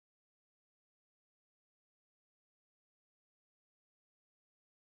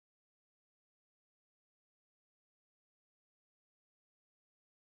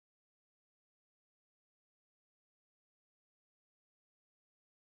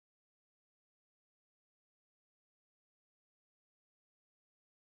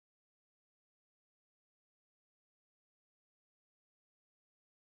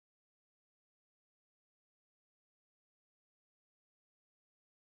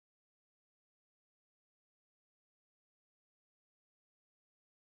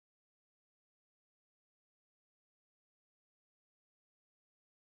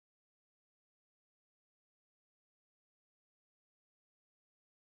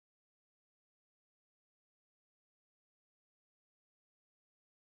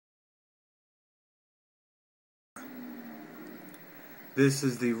This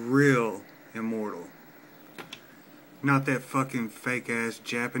is the real Immortal. Not that fucking fake ass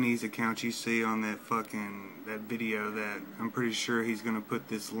Japanese account you see on that video that I'm pretty sure he's gonna put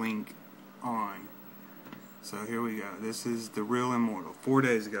this link on. So here we go. This is the real Immortal. 4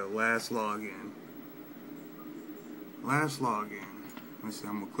 days ago, last login. Let's see,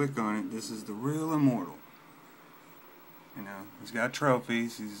 I'm gonna click on it. This is the real Immortal. You know, he's got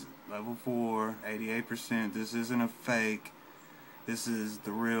trophies. He's level 4, 88%. This isn't a fake. This is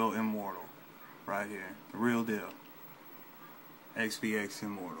the real Immortal. Right here. The real deal.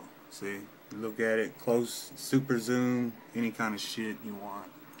 xVxiMMORTAL. See? Look at it close, super zoom, any kind of shit you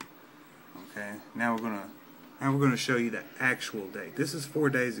want. Okay? Now we're gonna show you the actual date. This is 4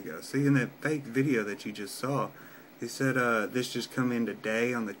 days ago. See, in that fake video that you just saw, they said this just come in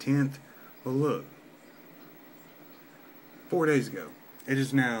today on the 10th. Well, look. 4 days ago. It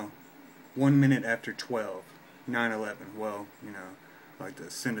is now 1 minute after 12. 9/11. Well, you know, I'd like to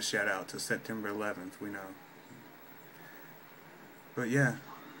send a shout out to September 11th, we know. But yeah,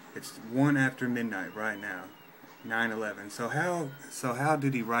 it's 1 after midnight right now. 9/11. So how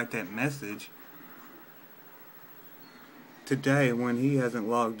did he write that message today when he hasn't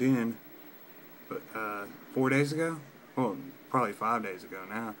logged in? But 4 days ago? Well, probably 5 days ago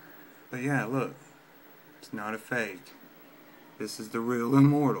now. But yeah, look. It's not a fake. This is the real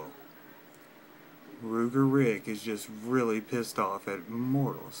Immortal. Ruger Rick is just really pissed off at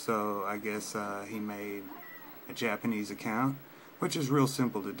Immortal. So I guess he made a Japanese account, which is real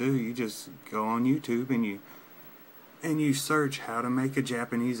simple to do. You just go on YouTube and you search how to make a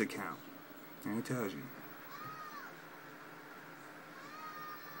Japanese account. And it tells you.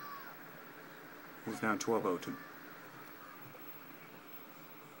 It's now 12:02.